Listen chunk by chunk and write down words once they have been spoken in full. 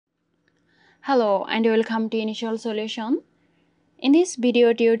Hello and welcome to Initial Solution. In this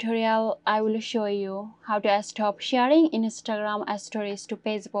video tutorial, I will show you how to stop sharing Instagram stories to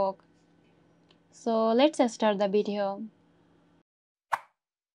Facebook. So let's start the video.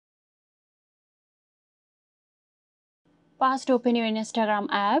 First, open your Instagram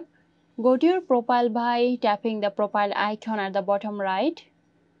app. Go to your profile by tapping the profile icon at the bottom right.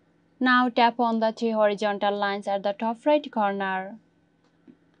 Now tap on the three horizontal lines at the top right corner.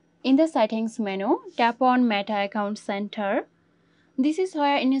 In the settings menu, tap on Meta Account Center. This is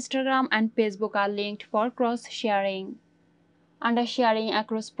where Instagram and Facebook are linked for cross-sharing. Under sharing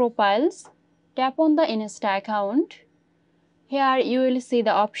across profiles, tap on the Insta account. Here you will see the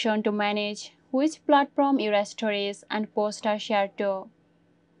option to manage which platform your stories and posts are shared to.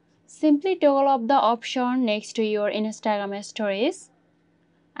 Simply toggle off the option next to your Instagram stories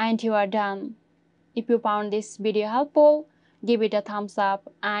and you are done. If you found this video helpful, give it a thumbs up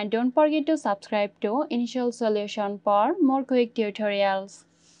and don't forget to subscribe to Initial Solution for more quick tutorials.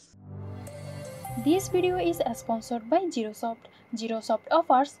 This video is sponsored by Zerosoft. Zerosoft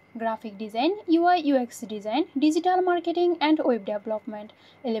offers graphic design, UI UX design, digital marketing and web development.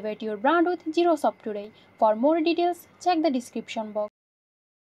 Elevate your brand with Zerosoft today. For more details, check the description box.